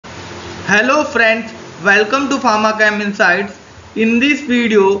Hello friends, welcome to pharmacheminsights. In this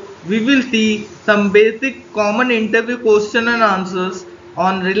video, we will see some basic common interview question and answers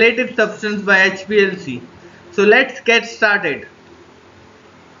on related substance by HPLC. So let's get started.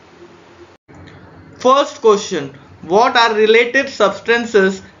 First question, what are related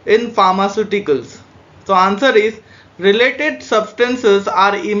substances in pharmaceuticals? So answer is, related substances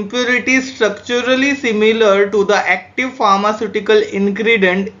are impurities structurally similar to the active pharmaceutical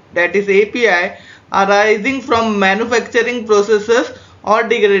ingredient, that is API, arising from manufacturing processes or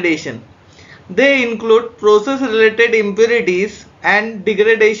degradation. They include process related impurities and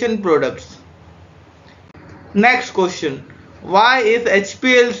degradation products. Next question, why is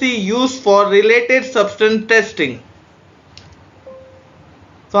HPLC used for related substance testing?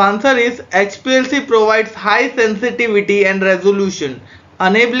 So answer is, HPLC provides high sensitivity and resolution,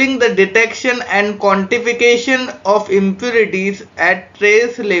 enabling the detection and quantification of impurities at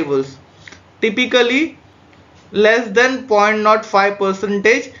trace levels, typically less than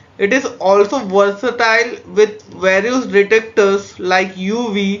 0.05%. It is also versatile with various detectors like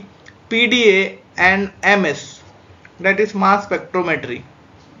UV, PDA and MS, that is mass spectrometry.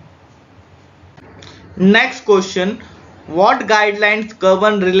 Next question, what guidelines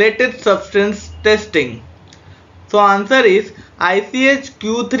govern related substance testing? So answer is, ICH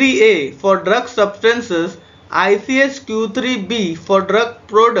Q3A for drug substances, ICH Q3B for drug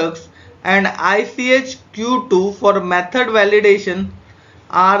products and ICH Q2 for method validation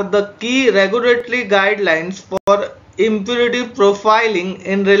are the key regulatory guidelines for impurity profiling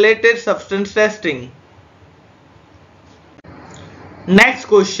in related substance testing. Next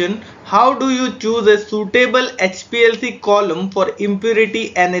question, how do you choose a suitable HPLC column for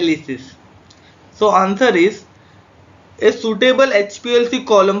impurity analysis? So answer is, a suitable HPLC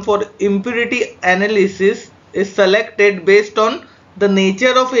column for impurity analysis is selected based on the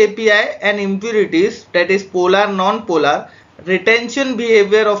nature of API and impurities, that is polar, non-polar, retention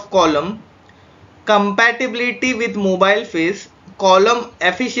behavior of column, compatibility with mobile phase, column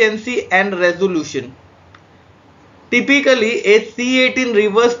efficiency and resolution. Typically, a C18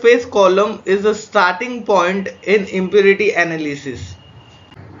 reverse phase column is the starting point in impurity analysis.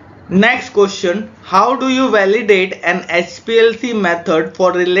 Next question, how do you validate an HPLC method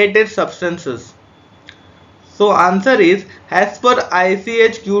for related substances? So answer is, as per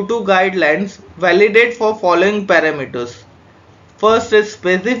ICH Q2 guidelines, validate for following parameters. First is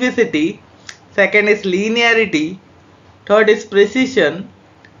specificity, second is linearity, third is precision,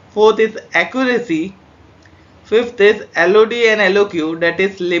 fourth is accuracy, fifth is LOD and LOQ, that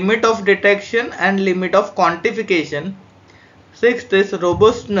is limit of detection and limit of quantification. Sixth is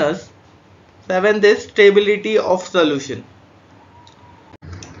robustness. Seventh is stability of solution.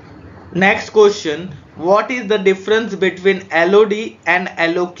 Next question, what is the difference between LOD and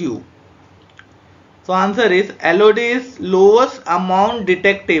LOQ? So answer is, LOD is lowest amount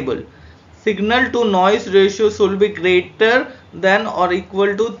detectable. Signal to noise ratio should be greater than or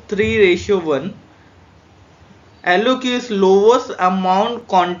equal to 3:1. LOQ is lowest amount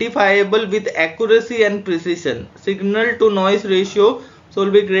quantifiable with accuracy and precision. Signal to noise ratio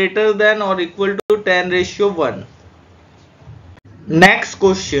should be greater than or equal to 10:1. Next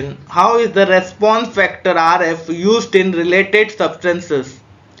question, how is the response factor RF used in related substances?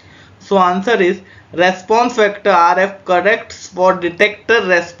 So answer is, response factor RF corrects for detector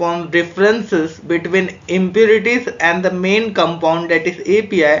response differences between impurities and the main compound, that is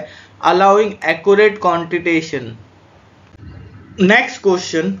API, allowing accurate quantitation. Next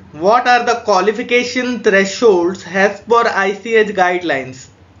question, what are the qualification thresholds as per ICH guidelines?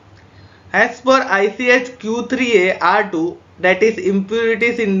 As per ICH Q3A R2, that is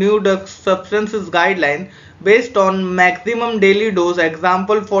impurities in new drug substances guideline, based on maximum daily dose,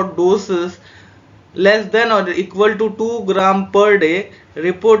 example for doses less than or equal to 2 gram per day,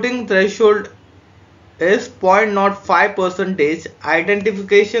 reporting threshold is 0.05%,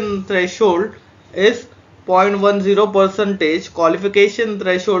 identification threshold is 0.10%, qualification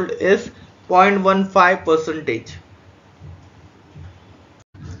threshold is 0.15%.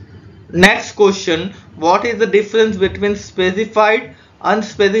 Next question, what is the difference between specified,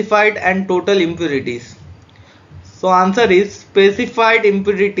 unspecified and total impurities? So answer is, specified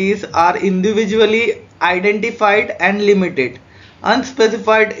impurities are individually identified and limited.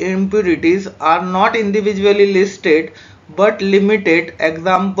 Unspecified impurities are not individually listed but limited,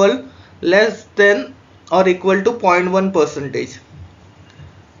 example less than or equal to 0.1%.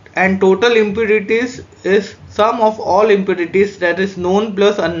 And total impurities is sum of all impurities, that is known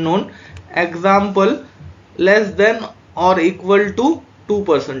plus unknown, example less than or equal to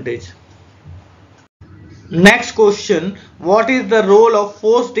 2%. Next question, what is the role of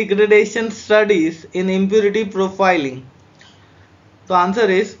force degradation studies in impurity profiling? So answer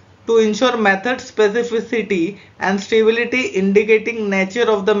is to ensure method specificity and stability indicating nature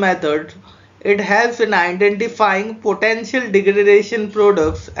of the method. It helps in identifying potential degradation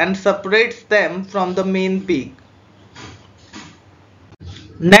products and separates them from the main peak.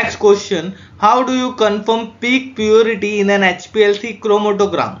 Next question, how do you confirm peak purity in an HPLC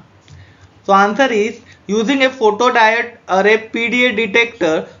chromatogram? So answer is using a photodiode array PDA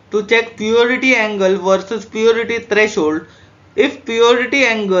detector to check purity angle versus purity threshold. If purity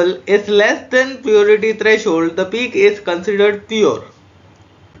angle is less than purity threshold, the peak is considered pure.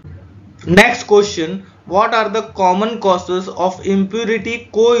 Next question, what are the common causes of impurity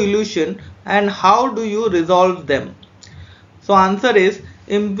co-elution and how do you resolve them? So answer is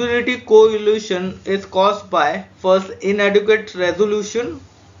impurity co-elution is caused by first inadequate resolution,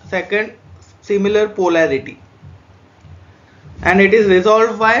 second similar polarity, and it is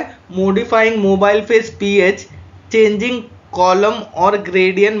resolved by modifying mobile phase pH, changing column or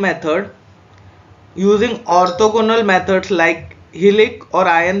gradient method, using orthogonal methods like helix or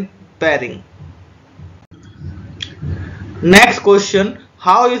ion pairing. Next question,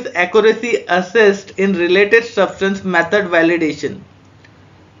 how is accuracy assessed in related substance method validation?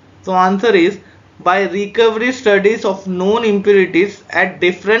 So answer is by recovery studies of known impurities at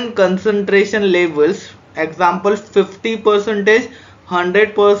different concentration levels, example 50%,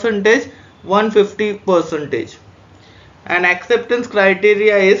 100%, 150%, and acceptance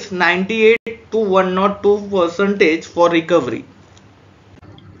criteria is 98 to 102% for recovery.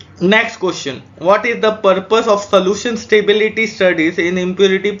 Next question, what is the purpose of solution stability studies in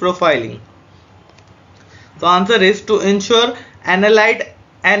impurity profiling? So answer is to ensure analyte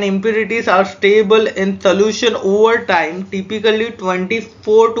and impurities are stable in solution over time, typically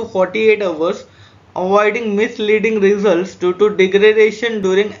 24 to 48 hours, avoiding misleading results due to degradation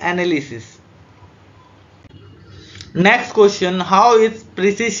during analysis. Next question, how is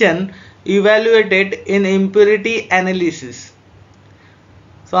precision evaluated in impurity analysis?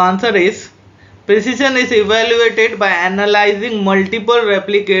 So answer is precision is evaluated by analyzing multiple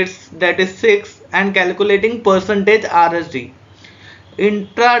replicates, that is 6, and calculating percentage RSD.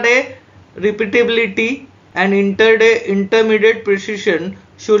 Intraday repeatability and interday intermediate precision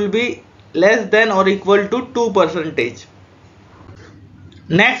should be less than or equal to 2%.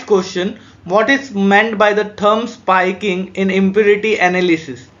 Next question, what is meant by the term spiking in impurity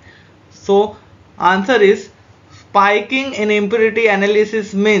analysis? So answer is spiking in impurity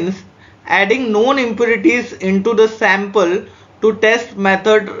analysis means adding known impurities into the sample to test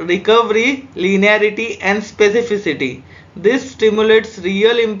method recovery, linearity and specificity. This stimulates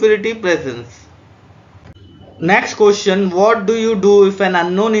real impurity presence. Next question, what do you do if an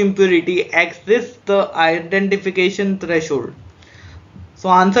unknown impurity exceeds the identification threshold? So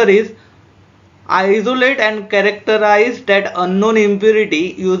answer is isolate and characterize that unknown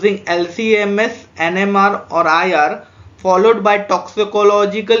impurity using LC-MS, NMR or IR, followed by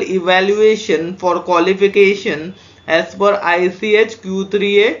toxicological evaluation for qualification as per ICH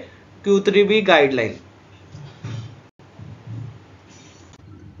Q3A Q3B guideline.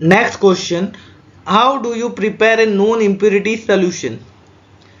 Next question, how do you prepare a known impurity solution?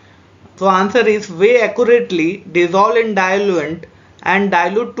 So answer is weigh accurately, dissolve in diluent and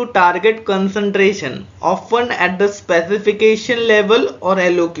dilute to target concentration, often at the specification level or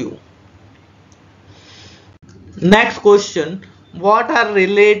LOQ. Next question, what are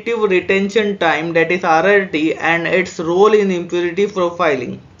relative retention time, that is RRT, and its role in impurity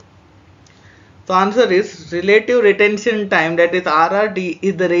profiling? So answer is relative retention time, that is RRT,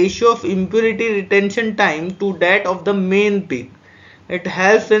 is the ratio of impurity retention time to that of the main peak. It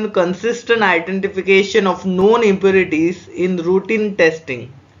helps in consistent identification of known impurities in routine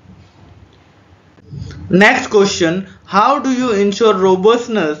testing. Next question, how do you ensure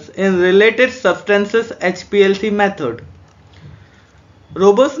robustness in related substances HPLC method?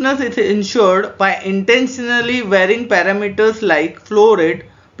 Robustness is ensured by intentionally varying parameters like flow rate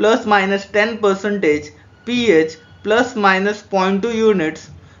plus minus 10%, pH plus minus 0.2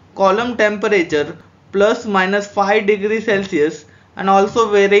 units, column temperature plus minus 5 degrees Celsius, and also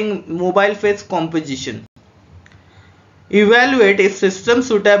varying mobile phase composition. Evaluate if system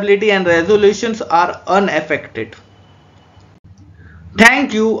suitability and resolutions are unaffected.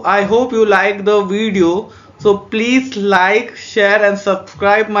 Thank you. I hope you liked the video. So please like, share and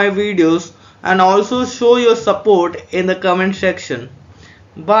subscribe my videos and also show your support in the comment section.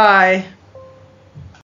 Bye.